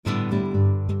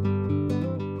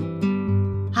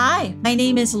Hi, my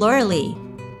name is Laura Lee,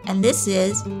 and this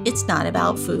is It's Not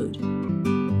About Food.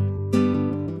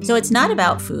 So it's not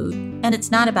about food, and it's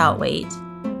not about weight.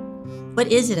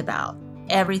 What is it about?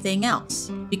 Everything else,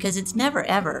 because it's never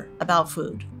ever about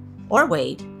food or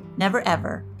weight, never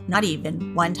ever, not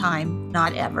even one time,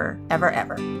 not ever, ever,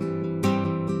 ever.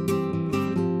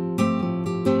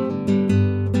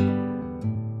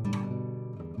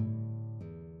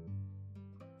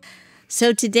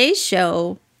 So today's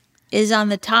show is on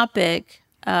the topic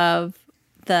of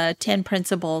the 10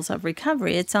 principles of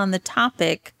recovery. It's on the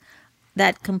topic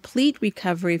that complete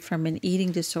recovery from an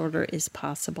eating disorder is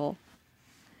possible.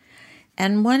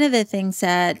 And one of the things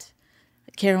that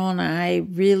Carol and I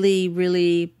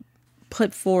really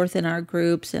put forth in our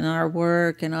groups and our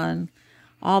work and on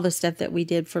all the stuff that we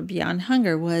did for Beyond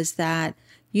Hunger was that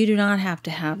you do not have to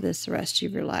have this the rest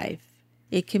of your life.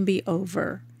 It can be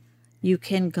over. You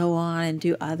can go on and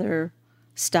do other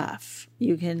stuff.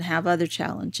 You can have other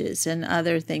challenges and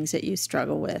other things that you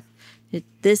struggle with.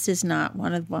 This is not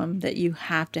one of them that you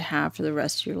have to have for the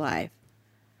rest of your life.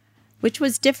 Which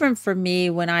was different for me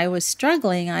when I was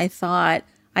struggling. I thought,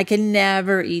 I can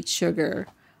never eat sugar.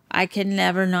 I can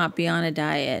never not be on a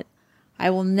diet. I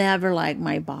will never like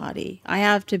my body. I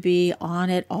have to be on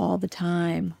it all the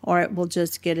time, or it will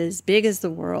just get as big as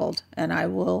the world and I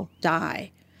will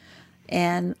die.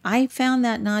 And I found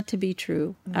that not to be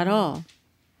true at all.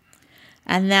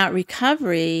 And that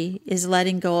recovery is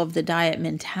letting go of the diet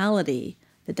mentality.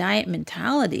 The diet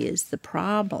mentality is the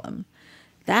problem.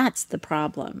 That's the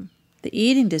problem. The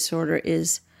eating disorder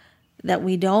is that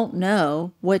we don't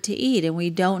know what to eat and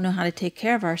we don't know how to take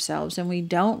care of ourselves and we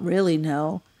don't really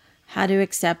know how to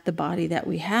accept the body that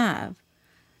we have.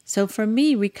 So for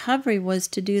me, recovery was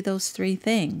to do those three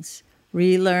things.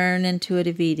 Relearn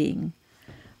intuitive eating.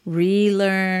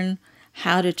 Relearn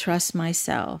how to trust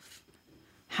myself,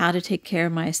 how to take care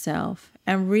of myself,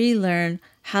 and relearn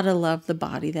how to love the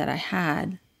body that I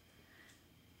had.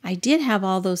 I did have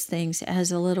all those things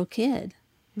as a little kid.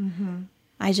 Mm-hmm.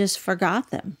 I just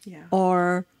forgot them. Yeah.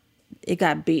 Or it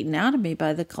got beaten out of me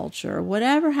by the culture, or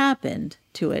whatever happened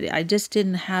to it. I just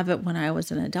didn't have it when I was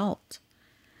an adult.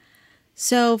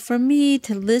 So for me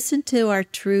to listen to our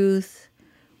truth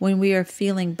when we are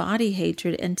feeling body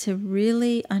hatred and to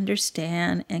really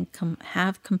understand and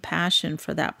have compassion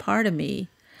for that part of me,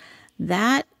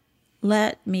 that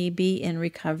let me be in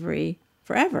recovery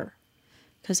forever,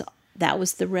 because that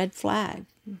was the red flag.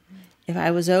 Mm-hmm. If I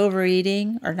was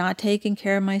overeating or not taking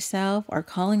care of myself or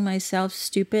calling myself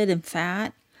stupid and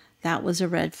fat, that was a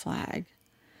red flag.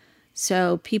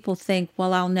 So people think,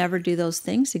 well, I'll never do those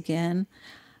things again.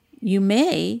 You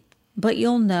may, but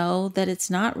you'll know that it's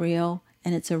not real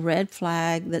and it's a red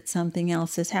flag that something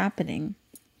else is happening.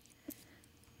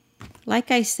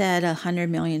 Like I said 100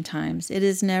 million times, it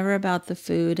is never about the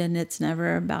food and it's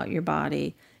never about your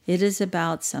body. It is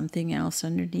about something else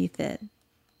underneath it.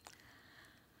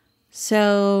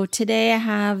 So today I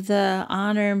have the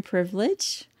honor and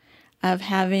privilege of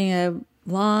having a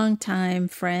longtime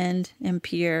friend and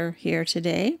peer here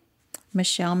today,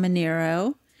 Michelle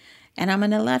Manero. And I'm going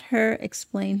to let her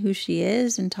explain who she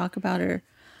is and talk about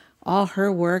all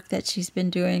her work that she's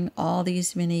been doing all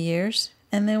these many years.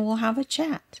 And then we'll have a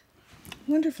chat.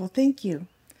 Wonderful. Thank you.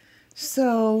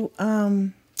 So,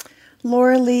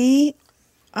 Laura Lee,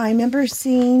 I remember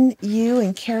seeing you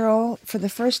and Carol for the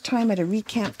first time at a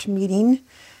recamped meeting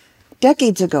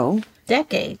decades ago.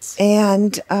 Decades.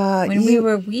 And when we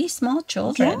were wee small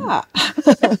children. Yeah.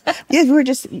 Yeah, we were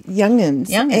just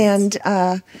youngins.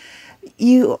 And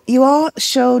you all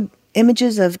showed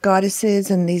images of goddesses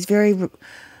and these very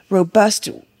robust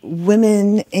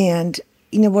women, and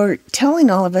were telling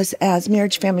all of us as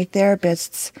marriage family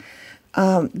therapists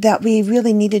that we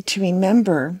really needed to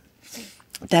remember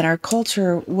that our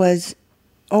culture is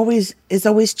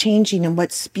always changing, and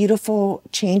what's beautiful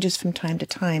changes from time to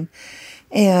time.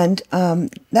 And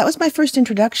that was my first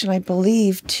introduction, I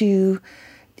believe, to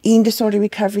eating disorder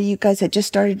recovery. You guys had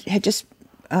just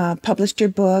published your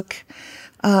book,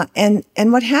 and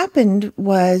what happened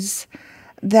was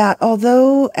that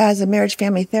although as a marriage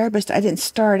family therapist, I didn't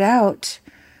start out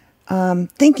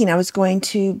thinking I was going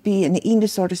to be an eating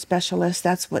disorder specialist.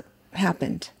 That's what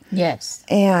happened. Yes.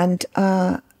 And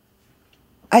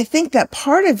I think that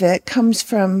part of it comes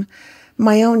from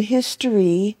my own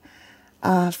history.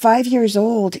 5 years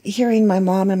old, hearing my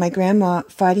mom and my grandma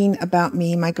fighting about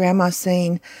me, my grandma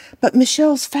saying, but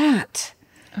Michelle's fat,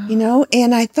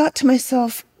 and I thought to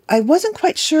myself, I wasn't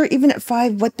quite sure even at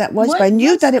 5 what that was, but I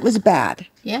knew that it was bad.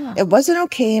 Yeah. It wasn't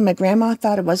okay. My grandma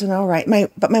thought it wasn't all right.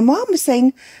 But my mom was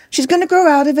saying she's going to grow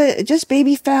out of it. Just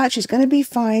baby fat. She's going to be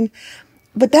fine.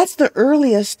 but that's the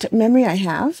earliest memory I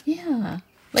have. Yeah.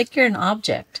 Like you're an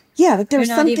object. Yeah, that there You're was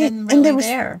not something, even really and there was,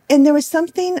 there. and there was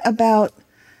something about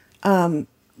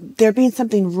there being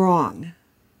something wrong.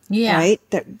 Yeah. Right?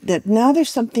 That now there's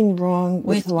something wrong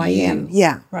with who I am.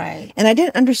 Yeah. Right. And I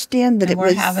didn't understand that And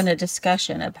we're having a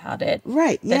discussion about it.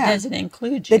 Right. Yeah. That doesn't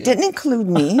include you. That didn't include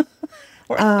me.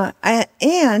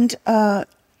 And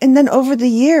then over the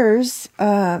years,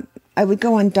 I would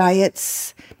go on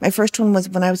diets. My first one was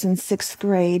when I was in 6th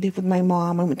grade with my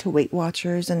mom. I went to Weight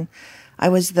Watchers, and I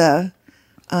was the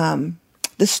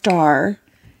star,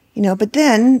 But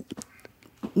then,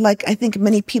 like I think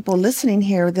many people listening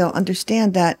here, they'll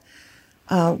understand that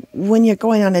when you're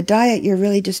going on a diet, you're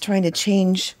really just trying to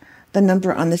change the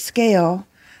number on the scale.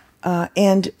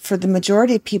 And for the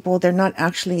majority of people, they're not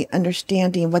actually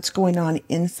understanding what's going on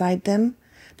inside them.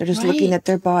 They're just looking at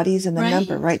their bodies and the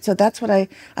number, right? So that's what I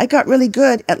got really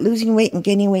good at losing weight and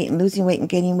gaining weight and losing weight and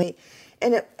gaining weight.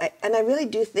 And I really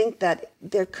do think that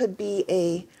there could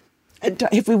be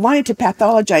if we wanted to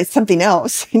pathologize something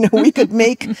else, we could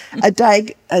make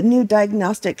a new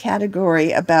diagnostic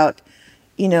category about,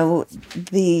 the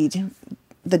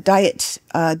diet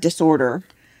disorder.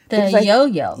 The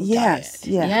yo-yo. Yes,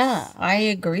 diet. yes. Yeah, I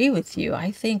agree with you.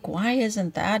 I think, why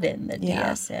isn't that in the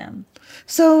DSM?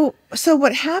 So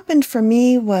what happened for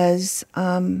me was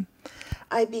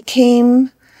I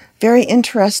became very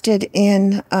interested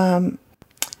in.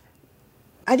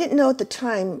 I didn't know at the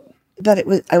time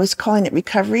that I was calling it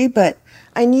recovery, but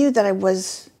I knew that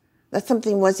that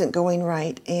something wasn't going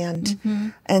right, and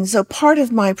so part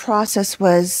of my process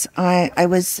was I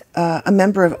was a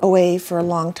member of OA for a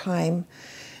long time,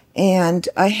 and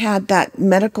I had that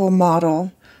medical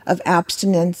model of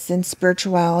abstinence and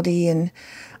spirituality, and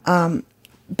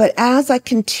but as I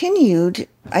continued,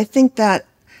 I think that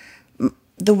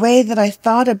the way that I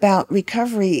thought about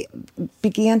recovery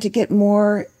began to get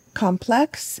more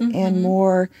complex and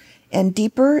more and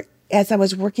deeper as I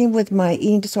was working with my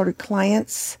eating disorder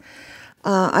clients.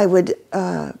 I would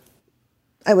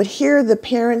hear the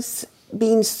parents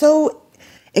being so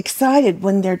excited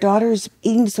when their daughter's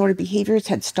eating disorder behaviors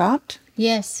had stopped.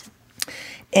 Yes.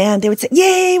 And they would say,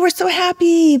 "Yay, we're so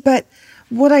happy." But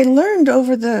what I learned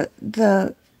over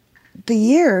the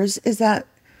years is that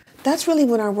that's really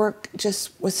when our work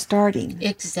just was starting.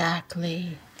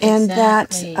 Exactly. And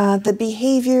that the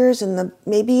behaviors and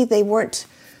maybe they weren't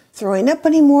throwing up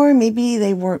anymore, maybe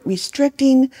they weren't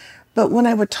restricting. But when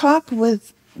I would talk in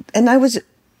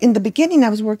the beginning, I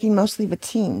was working mostly with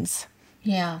teens.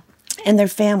 Yeah. And their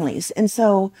families. And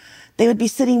so they would be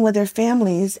sitting with their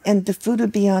families and the food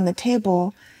would be on the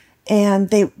table, and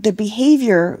the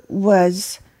behavior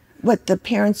was what the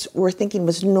parents were thinking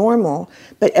was normal,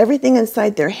 but everything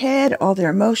inside their head, all their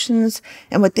emotions,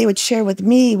 and what they would share with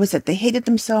me was that they hated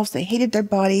themselves, they hated their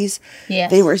bodies,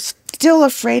 they were still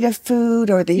afraid of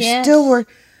food, or they still were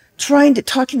trying to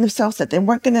talk to themselves that they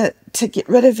weren't going to get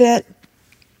rid of it.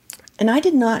 And I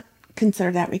did not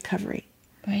consider that recovery.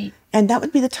 Right. And that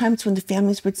would be the times when the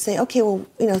families would say, "Okay, well,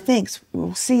 thanks,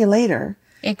 we'll see you later."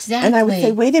 Exactly. And I would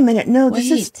say, "Wait a minute, no,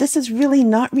 this is really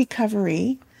not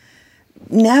recovery.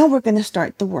 Now we're going to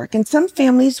start the work." And some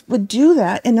families would do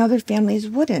that and other families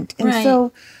wouldn't. And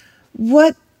so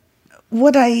what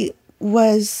I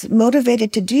was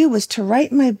motivated to do was to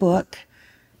write my book,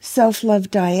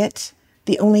 Self-Love Diet,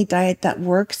 The Only Diet That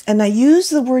Works. And I use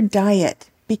the word diet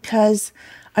because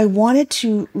I wanted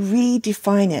to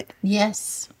redefine it.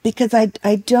 Yes. Because I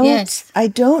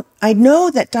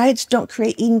know that diets don't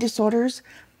create eating disorders,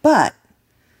 but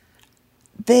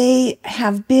they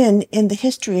have been in the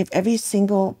history of every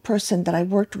single person that I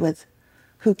worked with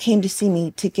who came to see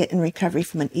me to get in recovery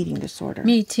from an eating disorder.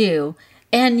 Me too.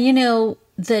 And,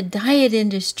 the diet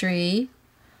industry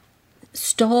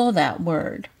stole that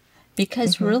word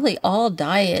because really all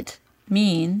diet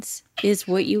means is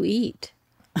what you eat,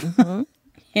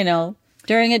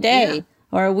 during a day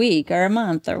or a week or a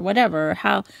month or whatever.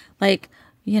 How,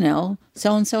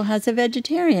 so-and-so has a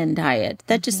vegetarian diet.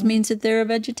 That just means that they're a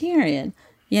vegetarian.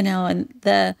 And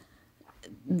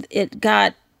it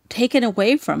got taken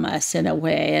away from us in a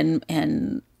way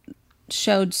and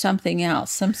showed something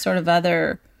else, some sort of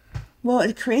other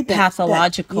it created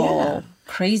pathological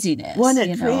craziness. Well,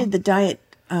 it created the diet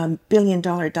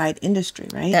billion-dollar diet industry,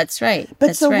 right? That's right.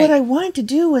 But what I wanted to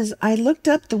do was I looked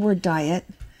up the word diet,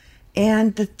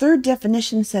 and the third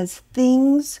definition says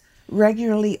things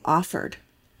regularly offered.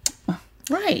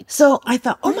 Right. So I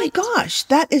thought, oh my gosh,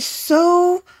 that is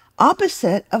so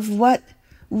opposite of what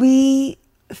we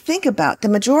think about. The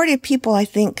majority of people, I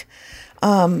think,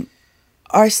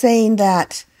 are saying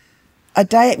that a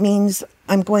diet means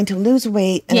I'm going to lose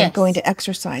weight and I'm going to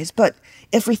exercise. But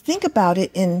if we think about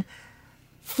it in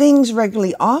things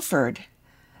regularly offered,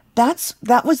 that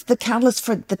was the catalyst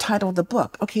for the title of the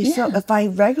book. Okay, so if I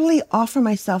regularly offer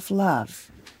myself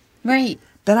love, right,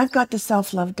 then I've got the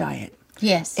self-love diet.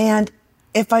 Yes. And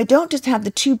if I don't just have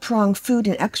the two-pronged food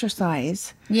and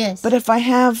exercise, Yes. but if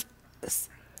I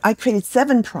created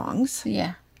 7 prongs.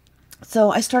 Yeah.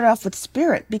 So I started off with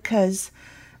spirit because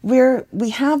we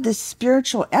have this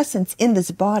spiritual essence in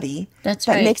this body that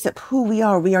makes up who we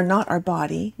are. We are not our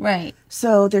body. Right.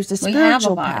 So there's a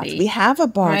spiritual path. We have a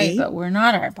body. Right, but we're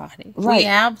not our body. Right. We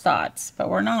have thoughts, but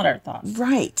we're not our thoughts.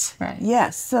 Right. Right.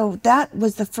 Yes. So that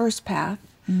was the first path.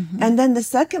 Mm-hmm. And then the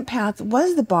second path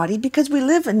was the body because we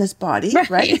live in this body,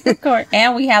 right? Of course.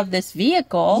 And we have this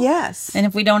vehicle. Yes. And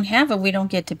if we don't have it, we don't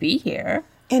get to be here.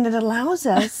 And it allows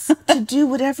us to do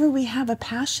whatever we have a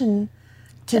passion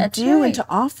to do and to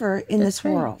offer in this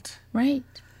world. Right.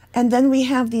 And then we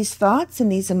have these thoughts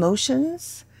and these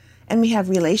emotions, and we have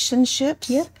relationships,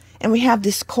 and we have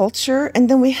this culture, and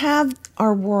then we have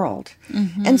our world.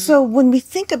 Mm-hmm. And so when I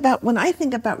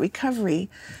think about recovery,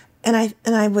 and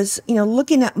I was,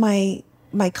 looking at my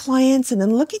clients and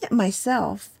then looking at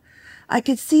myself, I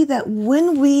could see that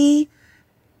when we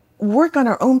work on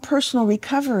our own personal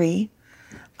recovery,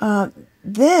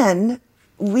 then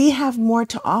we have more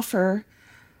to offer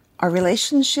our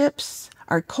relationships,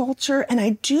 our culture, and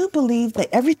I do believe that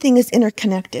everything is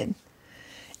interconnected,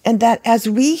 and that as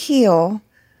we heal,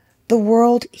 the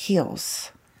world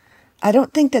heals. I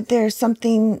don't think that there's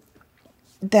something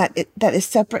that is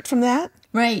separate from that.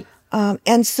 Right.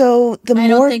 And so the I more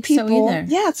don't think people, so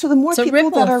either. So the more It's people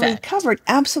that are effect. recovered,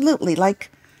 absolutely, like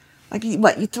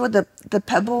you throw the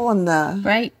pebble in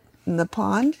the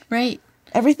pond. Right.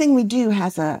 Everything we do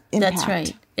has a impact. That's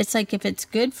right. It's like if it's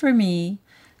good for me,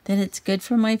 then it's good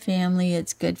for my family,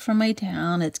 it's good for my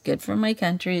town, it's good for my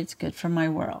country, it's good for my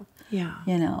world. Yeah.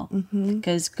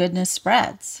 Because goodness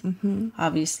spreads. Mm-hmm.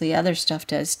 Obviously, other stuff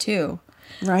does too.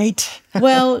 Right.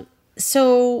 Well,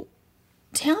 so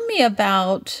tell me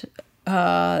about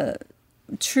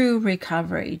true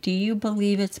recovery. Do you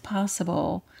believe it's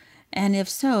possible? And if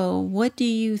so, what do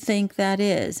you think that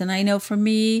is? And I know for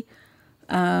me,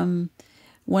 when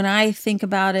I think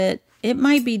about it, it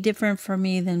might be different for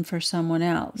me than for someone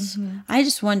else. Mm-hmm. I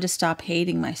just wanted to stop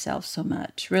hating myself so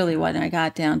much, really, when I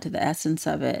got down to the essence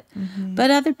of it. Mm-hmm.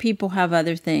 But other people have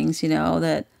other things,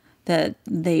 that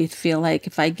they feel like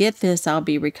if I get this, I'll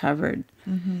be recovered.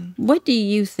 Mm-hmm. What do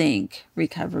you think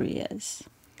recovery is?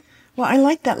 Well, I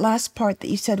like that last part that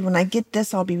you said, when I get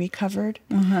this, I'll be recovered.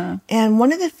 Mm-hmm. And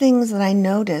one of the things that I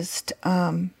noticed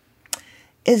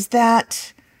is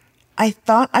that I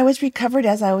thought I was recovered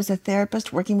as I was a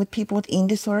therapist working with people with eating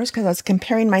disorders because I was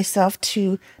comparing myself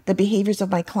to the behaviors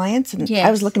of my clients, and I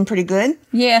was looking pretty good.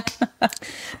 Yeah.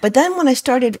 But then when I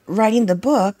started writing the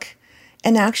book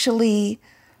and actually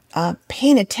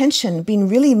paying attention, being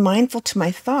really mindful to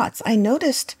my thoughts, I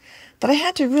noticed that I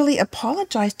had to really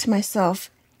apologize to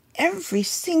myself every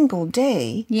single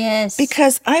day. Yes.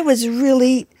 Because I was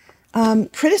really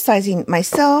criticizing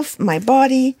myself, my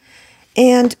body.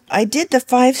 And I did the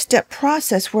 5-step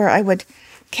process where I would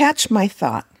catch my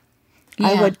thought. Yeah.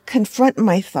 I would confront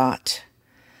my thought.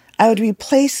 I would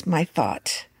replace my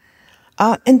thought.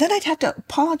 And then I'd have to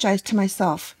apologize to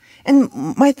myself. And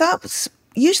my thoughts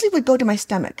usually would go to my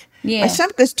stomach. Yeah. My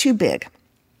stomach was too big.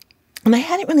 And I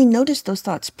hadn't really noticed those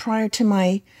thoughts prior to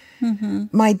my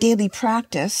daily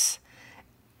practice.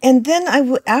 And then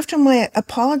after my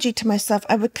apology to myself,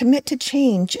 I would commit to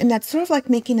change, and that's sort of like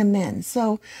making amends.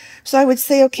 So I would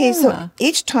say, okay, so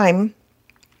each time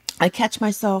I catch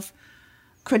myself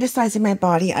criticizing my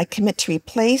body, I commit to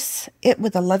replace it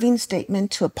with a loving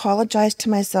statement, to apologize to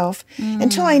myself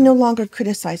until I no longer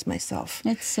criticize myself.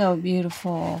 It's so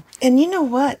beautiful. And you know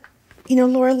what?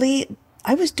 Laura Lee,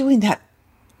 I was doing that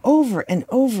over and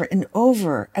over and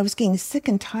over. I was getting sick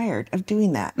and tired of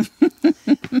doing that.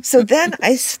 So then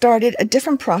I started a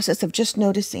different process of just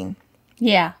noticing.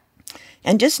 Yeah.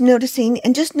 And just noticing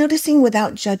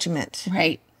without judgment.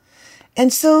 Right.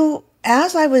 And so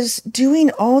as I was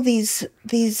doing all these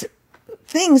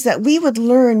things that we would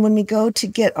learn when we go to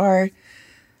get our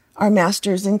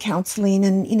masters in counseling,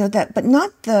 and but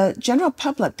not the general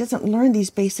public doesn't learn these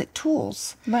basic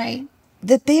tools. Right.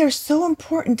 That they are so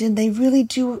important, and they really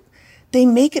do, they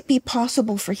make it be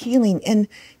possible for healing. And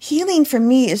healing for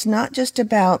me is not just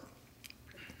about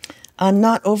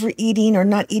not overeating or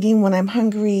not eating when I'm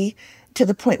hungry to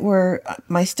the point where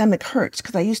my stomach hurts,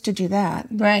 because I used to do that.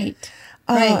 Right.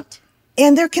 Right.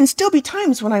 And there can still be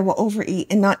times when I will overeat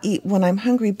and not eat when I'm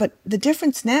hungry. But the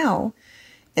difference now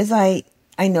is I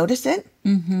notice it.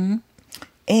 Mm-hmm.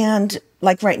 And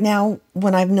like right now,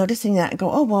 when I'm noticing that, I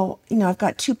go, oh, well, I've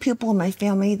got 2 people in my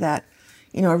family that,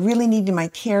 are really needing my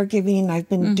caregiving. I've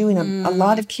been doing a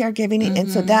lot of caregiving.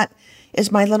 And so that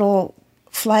is my little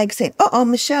flag saying, oh,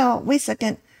 Michelle, wait a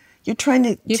second. You're trying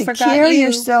to care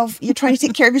yourself. You're trying to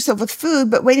take care of yourself with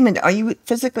food. But wait a minute. Are you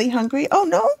physically hungry? Oh,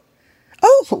 no.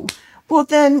 Oh, well,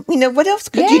 then, what else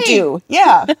could you do?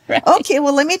 Yeah. Right. Okay,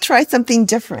 well, let me try something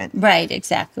different. Right,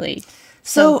 exactly.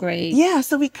 So great. Yeah,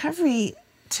 so recovery,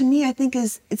 to me, I think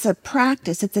it's a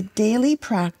practice. It's a daily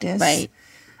practice. Right.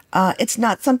 It's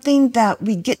not something that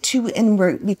we get to and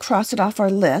we cross it off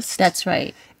our list. That's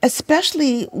right.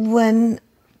 Especially when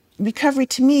recovery,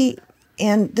 to me,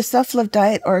 and the self-love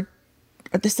diet are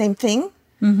the same thing.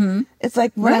 Mm-hmm. It's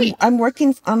like when I'm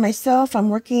working on myself, I'm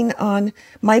working on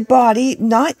my body,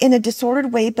 not in a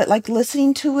disordered way, but like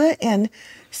listening to it and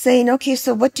saying, okay,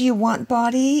 so what do you want,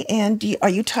 body? And are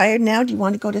you tired now? Do you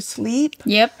want to go to sleep?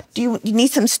 Yep. Do you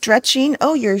need some stretching?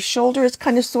 Oh, your shoulder is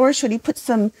kind of sore. Should you put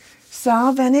some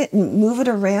salve in it and move it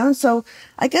around? So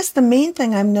I guess the main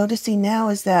thing I'm noticing now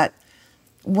is that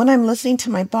when I'm listening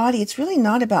to my body, it's really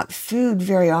not about food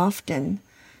very often.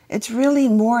 It's really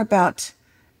more about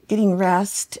getting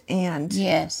rest and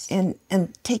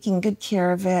and taking good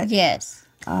care of it. Yes.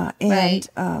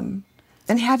 And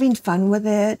having fun with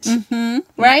it. Mm-hmm.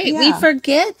 Right. Yeah. We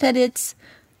forget that it's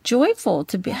joyful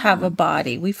to have a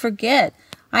body. We forget.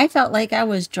 I felt like I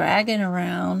was dragging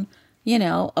around,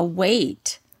 a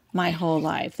weight my whole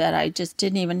life that I just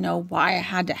didn't even know why I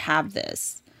had to have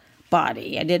this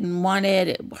body. I didn't want it.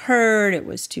 It hurt. It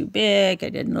was too big. I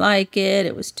didn't like it.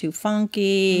 It was too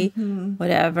funky,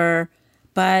 whatever.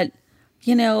 But,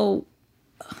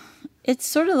 it's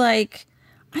sort of like,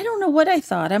 I don't know what I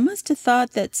thought. I must have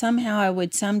thought that somehow I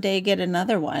would someday get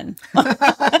another one.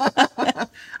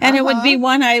 And it would be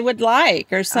one I would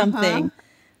like or something.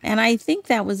 And I think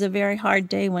that was a very hard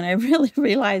day when I really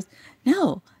realized,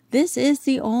 no, this is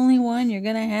the only one you're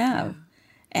going to have. Yeah.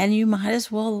 And you might as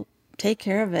well take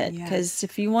care of it. Because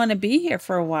if you want to be here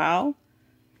for a while,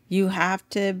 you have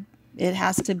to... It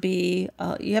has to be,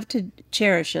 you have to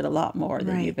cherish it a lot more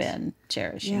than you've been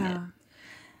cherishing it.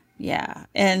 Yeah.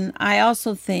 And I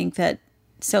also think that,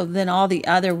 so then all the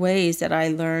other ways that I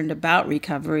learned about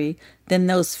recovery, then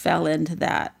those fell into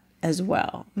that as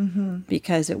well. Mm-hmm.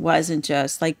 Because it wasn't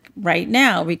just like right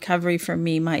now, recovery for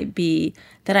me might be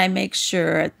that I make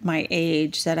sure at my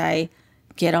age that I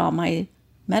get all my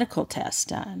medical tests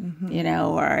done,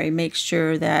 or I make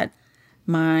sure that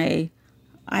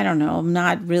I'm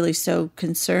not really so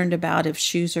concerned about if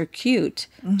shoes are cute.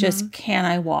 Just can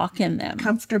I walk in them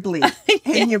comfortably?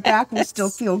 And your back will still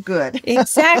feel good.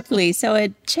 Exactly. So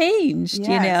it changed,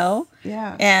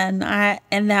 Yeah.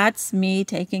 And that's me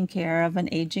taking care of an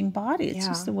aging body. It's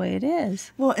just the way it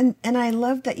is. Well, and I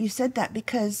love that you said that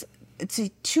because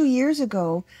 2 years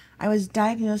ago I was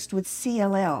diagnosed with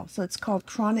CLL. So it's called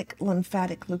chronic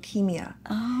lymphatic leukemia.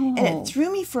 Oh. And it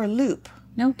threw me for a loop.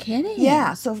 No kidding.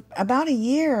 Yeah, so about a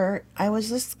year, I was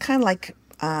just kind of like,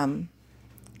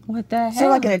 what the hell? So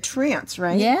like in a trance,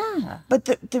 right? Yeah. But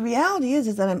the reality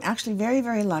is that I'm actually very,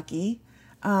 very lucky.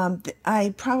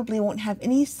 I probably won't have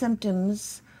any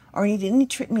symptoms or need any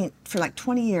treatment for like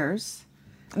 20 years.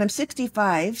 And I'm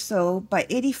 65, so by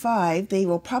 85, they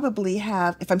will probably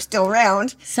have, if I'm still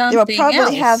around, they will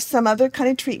probably have some other kind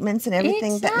of treatments and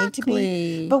everything that need to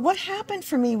be. But what happened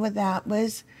for me with that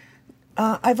was,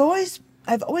 I've always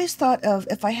thought of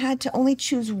if I had to only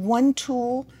choose one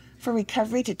tool for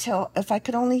recovery to tell, if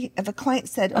a client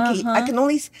said, okay, I can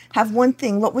only have one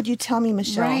thing, what would you tell me,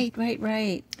 Michelle? Right.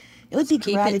 It would be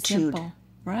gratitude.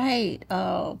 Right.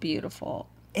 Oh, beautiful.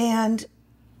 And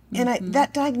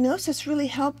that diagnosis really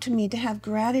helped me to have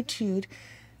gratitude,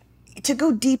 to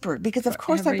go deeper, because of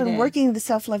course I've been working the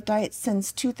self-love diet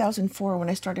since 2004 when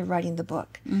I started writing the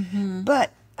book.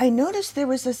 But I noticed there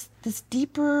was this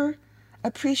deeper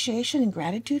appreciation and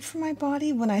gratitude for my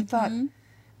body when I thought,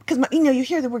 because you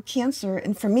hear the word cancer,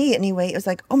 and for me anyway, it was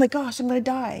like, oh my gosh, I'm going to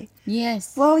die.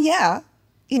 Yes. Well, yeah,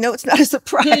 it's not a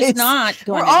surprise. It's not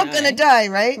going We're all going to die,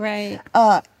 right? Right.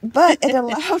 But it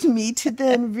allowed me to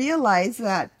then realize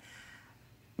that,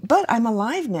 but I'm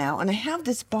alive now, and I have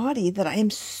this body that I am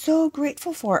so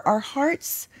grateful for. Our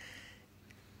hearts,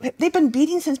 they've been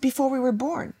beating since before we were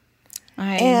born.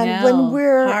 I know. When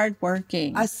we're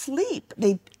hardworking asleep,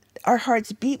 our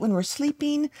hearts beat when we're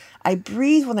sleeping. I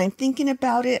breathe when I'm thinking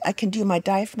about it. I can do my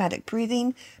diaphragmatic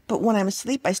breathing, but when I'm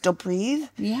asleep, I still breathe.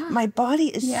 Yeah. My body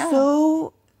is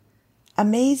so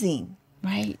amazing.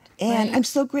 Right. And I'm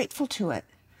so grateful to it.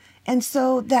 And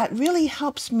so that really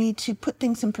helps me to put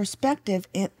things in perspective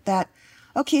that,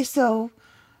 okay, so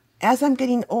as I'm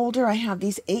getting older, I have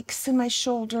these aches in my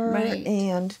shoulder, Right.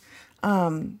 and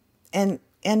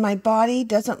my body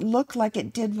doesn't look like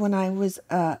it did when I was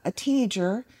a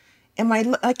teenager. And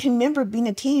I can remember being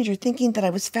a teenager thinking that I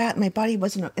was fat and my body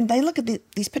wasn't. And I look at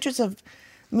these pictures of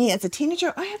me as a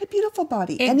teenager. I have a beautiful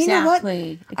body. Exactly. And you know what?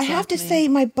 Exactly. I have to say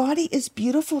my body is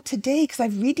beautiful today because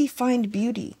I've redefined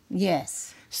beauty.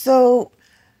 Yes. So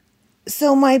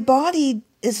my body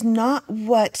is not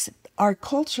what our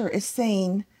culture is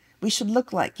saying we should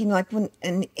look like. You know, like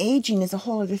and aging is a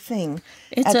whole other thing.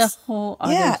 It's a whole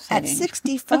other thing. At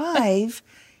 65,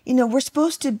 you know, we're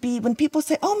supposed to be, when people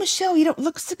say, "Oh, Michelle, you don't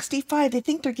look 65, they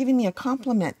think they're giving me a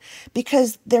compliment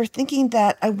because they're thinking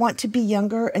that I want to be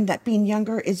younger and that being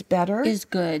younger is better. Is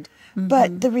good. Mm-hmm.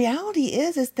 But the reality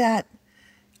is that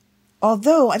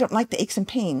although I don't like the aches and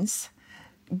pains,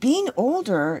 being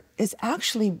older is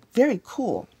actually very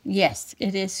cool. Yes,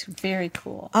 it is very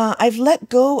cool. I've let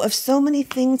go of so many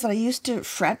things that I used to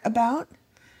fret about.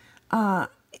 I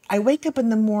wake up in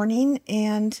the morning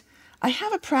and I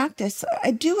have a practice.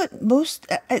 I do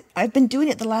it I've been doing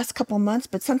it the last couple of months,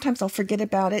 but sometimes I'll forget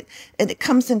about it and it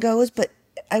comes and goes. But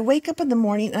I wake up in the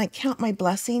morning and I count my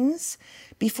blessings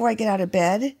before I get out of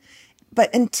bed.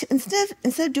 But instead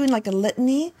of doing like a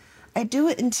litany, I do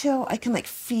it until I can like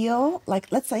feel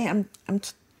like, let's say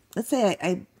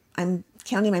I'm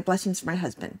counting my blessings for my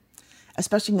husband,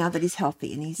 especially now that he's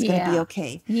healthy and he's going to be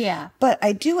okay. Yeah. But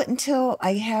I do it until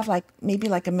I have like maybe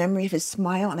like a memory of his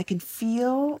smile and I can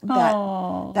feel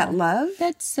that love.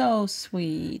 That's so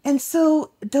sweet. And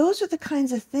so those are the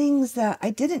kinds of things that I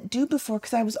didn't do before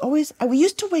because I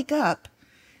used to wake up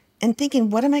and thinking,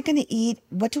 what am I going to eat?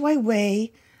 What do I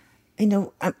weigh? You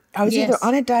know, I was either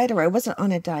on a diet or I wasn't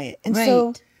on a diet. And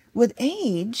so with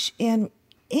age and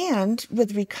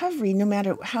with recovery, no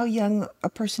matter how young a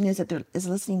person is that is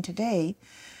listening today,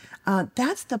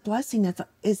 that's the blessing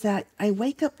is that I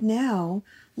wake up now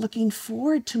looking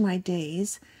forward to my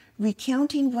days,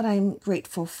 recounting what I'm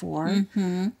grateful for,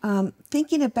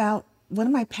 thinking about what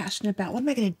am I passionate about? What am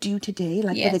I going to do today?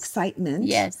 Like with excitement.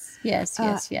 Yes.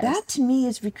 That to me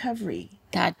is recovery.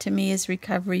 That to me is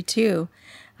recovery too.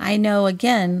 I know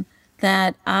again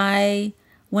that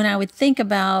when I would think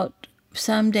about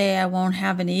someday I won't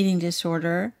have an eating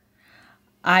disorder,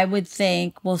 I would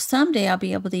think, well, someday I'll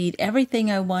be able to eat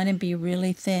everything I want and be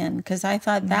really thin because I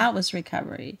thought that was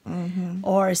recovery. Mm-hmm.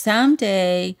 Or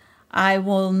someday I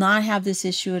will not have this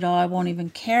issue at all. I won't even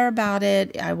care about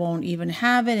it. I won't even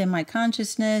have it in my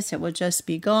consciousness. It will just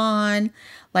be gone.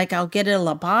 Like I'll get a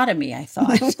lobotomy, I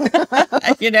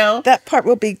thought. You know? That part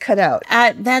will be cut out.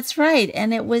 That's right.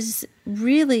 And it was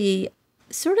really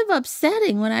sort of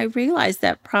upsetting when I realized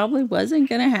that probably wasn't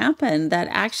going to happen. That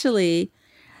actually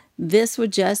this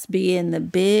would just be in the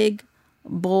big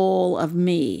bowl of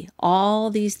me. All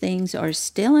these things are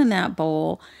still in that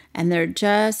bowl and they're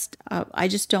just, I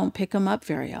just don't pick them up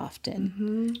very often.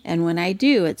 Mm-hmm. And when I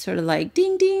do, it's sort of like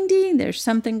ding, ding, ding, there's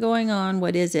something going on.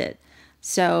 What is it?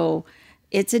 So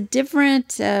it's a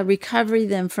different recovery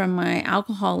than from my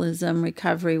alcoholism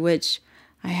recovery, which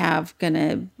I have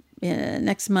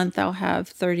next month I'll have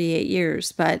 38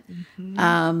 years. But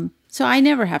so I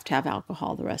never have to have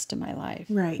alcohol the rest of my life.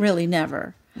 Right. Really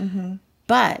never. Mm-hmm.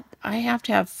 But I have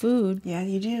to have food. Yeah,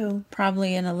 you do.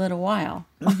 Probably in a little while.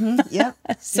 Mm-hmm. Yep.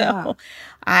 So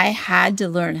I had to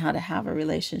learn how to have a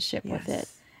relationship with it.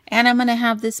 And I'm going to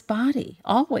have this body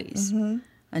always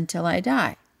until I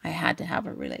die. I had to have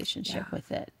a relationship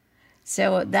with it.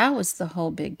 So that was the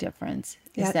whole big difference.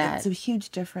 It's a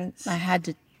huge difference. I had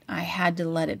to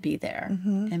let it be there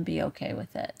and be okay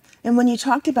with it. And when you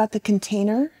talked about the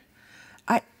container,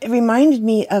 it reminded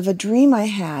me of a dream I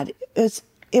had.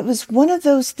 It was one of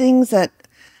those things that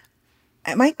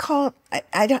I might call,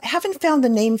 I haven't found the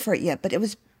name for it yet, but it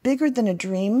was bigger than a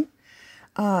dream.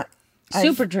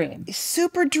 Super dream,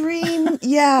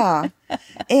 yeah.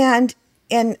 And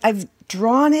I've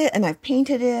drawn it and I've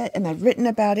painted it and I've written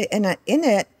about it. And in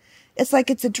it, it's like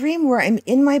it's a dream where I'm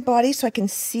in my body so I can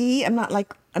see. I'm not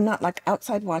like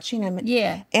outside watching.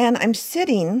 And I'm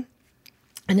sitting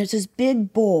and there's this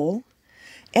big bowl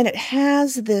and it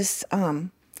has this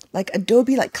like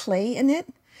adobe like clay in it.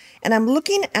 And I'm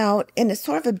looking out and it's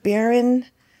sort of a barren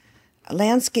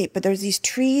landscape, but there's these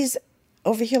trees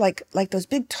over here like those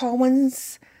big tall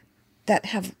ones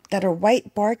that are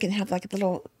white bark and have like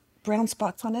little brown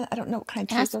spots on it. I don't know what kind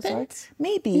of trees those are.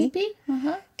 Maybe.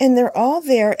 Uh-huh. And they're all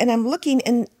there and I'm looking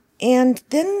and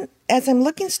then as I'm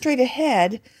looking straight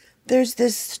ahead, there's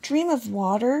this stream of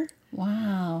water.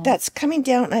 Wow. That's coming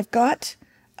down and I've got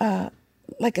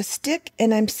like a stick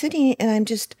and I'm sitting and I'm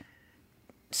just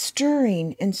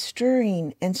stirring and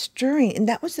stirring and stirring. And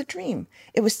that was the dream.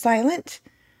 It was silent.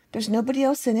 There's nobody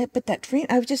else in it but that dream.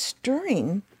 I was just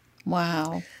stirring.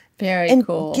 Wow. Very and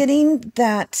cool. Getting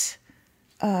that,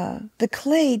 the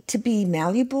clay to be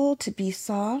malleable, to be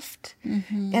soft.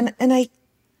 And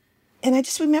I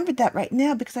just remembered that right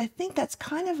now, because I think that's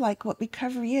kind of like what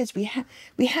recovery is. We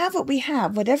have what we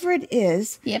have, whatever it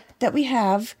is that we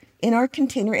have in our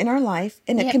container, in our life.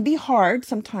 And it can be hard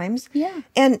sometimes. Yeah.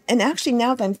 And actually,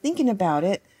 now that I'm thinking about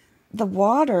it, the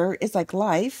water is like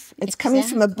life. It's coming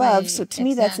from above. So to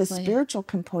me, that's a spiritual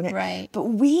component. Right. But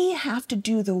we have to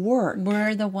do the work.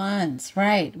 We're the ones,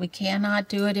 right? We cannot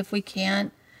do it if we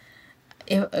can't.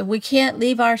 We can't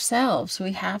leave ourselves.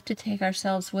 We have to take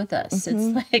ourselves with us.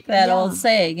 It's like that old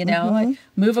saying, you know, I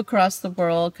move across the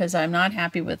world because I'm not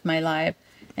happy with my life.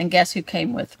 And guess who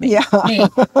came with me? Yeah. Me.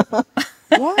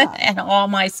 Yeah. And all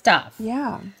my stuff.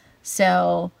 Yeah.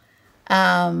 So,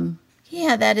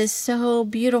 yeah, that is so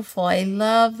beautiful. I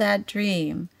love that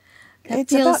dream. That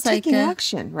It's about taking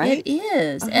action, right? It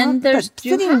is. And there's but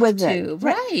sitting with it.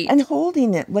 Right. And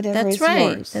holding it, whatever is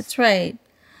yours. That's right.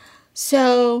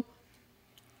 So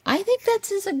I think that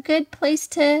is a good place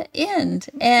to end.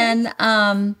 And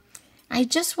I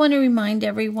just want to remind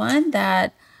everyone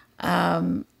that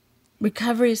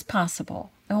recovery is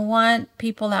possible. I want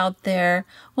people out there.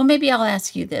 Well, maybe I'll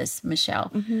ask you this,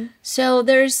 Michelle. So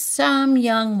there's some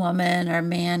young woman or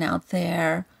man out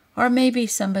there, or maybe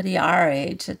somebody our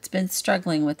age that's been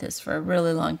struggling with this for a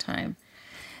really long time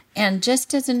and just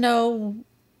doesn't know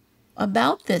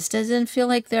about this, doesn't feel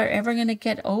like they're ever going to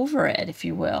get over it, if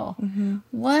you will.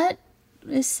 What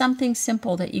is something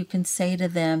simple that you can say to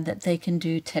them that they can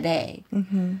do today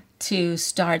to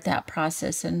start that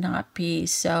process and not be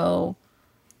so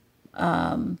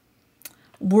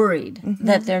worried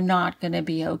that they're not going to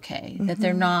be okay, that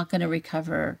they're not going to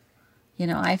recover? You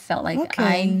know, I felt like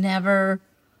I never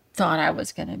thought I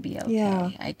was going to be okay.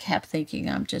 Yeah. I kept thinking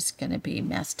I'm just going to be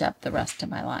messed up the rest of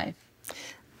my life.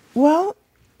 Well,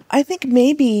 I think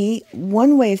maybe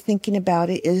one way of thinking about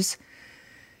it is,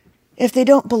 if they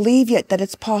don't believe yet that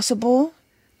it's possible,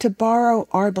 to borrow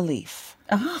our belief.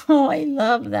 Oh, I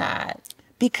love that.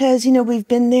 Because, you know, we've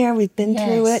been there, we've been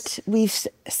through it. We've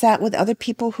sat with other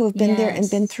people who have been there and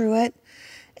been through it.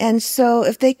 And so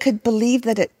if they could believe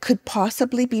that it could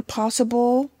possibly be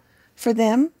possible for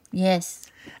them. Yes,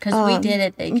 because we did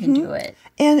it, they can do it.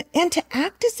 And to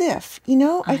act as if, you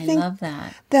know, I think love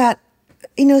that. That,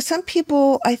 you know, some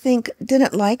people, I think,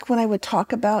 didn't like when I would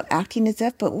talk about acting as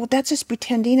if, but, well, that's just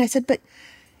pretending. I said, but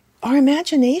our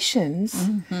imaginations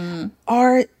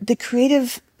are the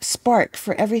creative spark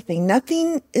for everything.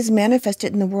 Nothing is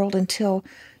manifested in the world until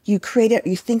you create it,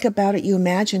 you think about it, you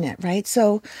imagine it, right?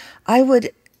 So I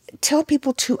would tell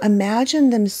people to imagine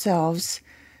themselves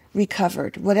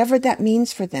recovered, whatever that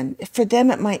means for them. For them,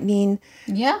 it might mean,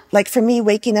 like for me,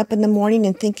 waking up in the morning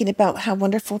and thinking about how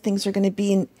wonderful things are going to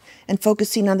be, and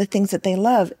focusing on the things that they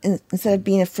love, instead of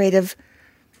being afraid of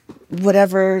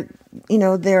whatever, you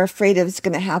know, they're afraid of is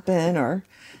going to happen. Or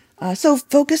so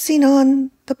focusing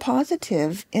on the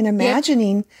positive and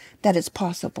imagining that it's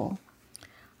possible.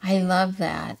 I love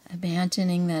that.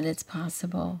 Imagining that it's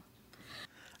possible.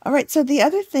 All right. So the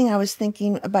other thing I was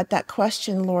thinking about that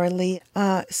question, Laura Lee,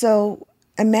 so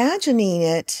imagining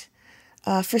it,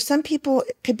 for some people,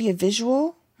 it could be a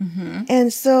visual.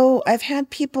 And so I've had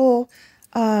people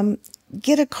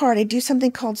get a card. I do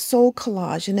something called Soul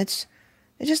Collage, and it's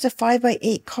just a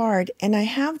 5x8 card. And I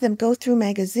have them go through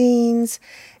magazines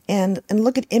and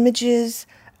look at images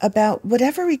about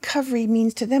whatever recovery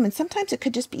means to them. And sometimes it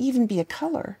could just even be a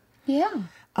color. Yeah.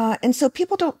 And so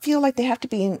people don't feel like they have to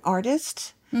be an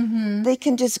artist. They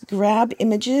can just grab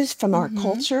images from our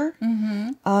culture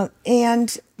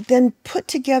and then put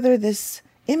together this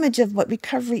image of what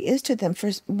recovery is to them.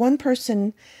 For one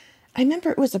person, I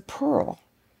remember it was a pearl.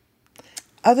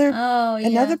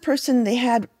 Another person, they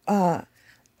had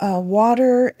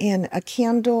water and a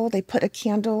candle. They put a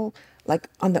candle like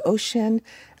on the ocean.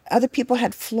 Other people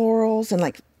had florals and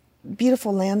like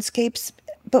beautiful landscapes,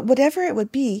 but whatever it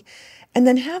would be. And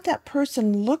then have that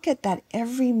person look at that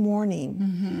every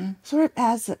morning, sort of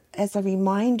as a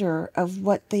reminder of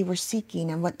what they were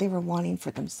seeking and what they were wanting for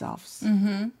themselves.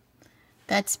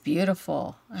 That's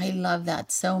beautiful. I love that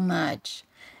so much.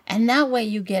 And that way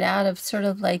you get out of sort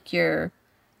of like your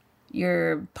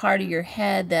part of your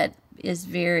head that is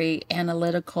very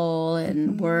analytical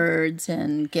and words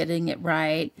and getting it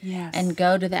right. Yes. And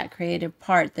go to that creative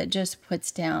part that just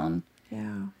puts down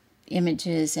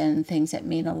images and things that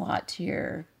mean a lot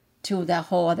to that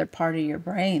whole other part of your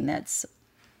brain that's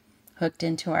hooked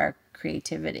into our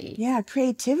creativity. Yeah,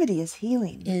 creativity is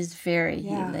healing. Is very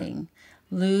healing.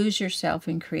 Lose yourself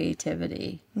in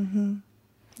creativity.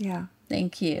 Yeah.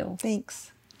 Thank you.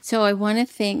 Thanks. So I want to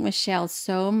thank Michelle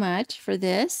so much for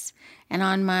this. And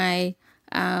on my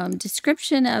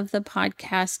description of the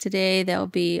podcast today, there'll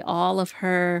be all of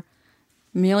her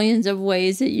millions of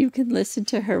ways that you can listen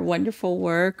to her wonderful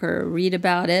work or read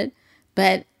about it.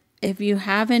 But if you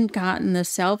haven't gotten the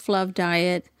self-love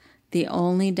diet, the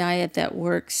only diet that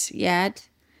works yet,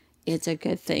 it's a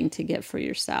good thing to get for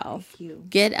yourself. Thank you.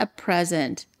 Get a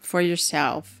present for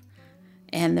yourself.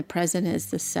 And the present is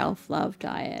the self-love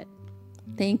diet.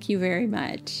 Thank you very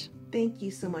much. Thank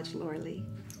you so much, Laura Lee.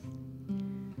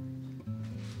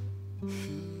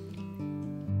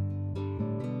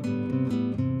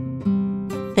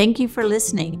 Thank you for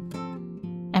listening.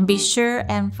 And be sure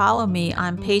and follow me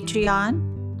on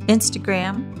Patreon,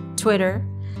 Instagram, Twitter,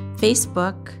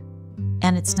 Facebook,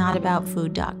 and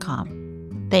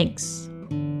itsnotaboutfood.com. Thanks.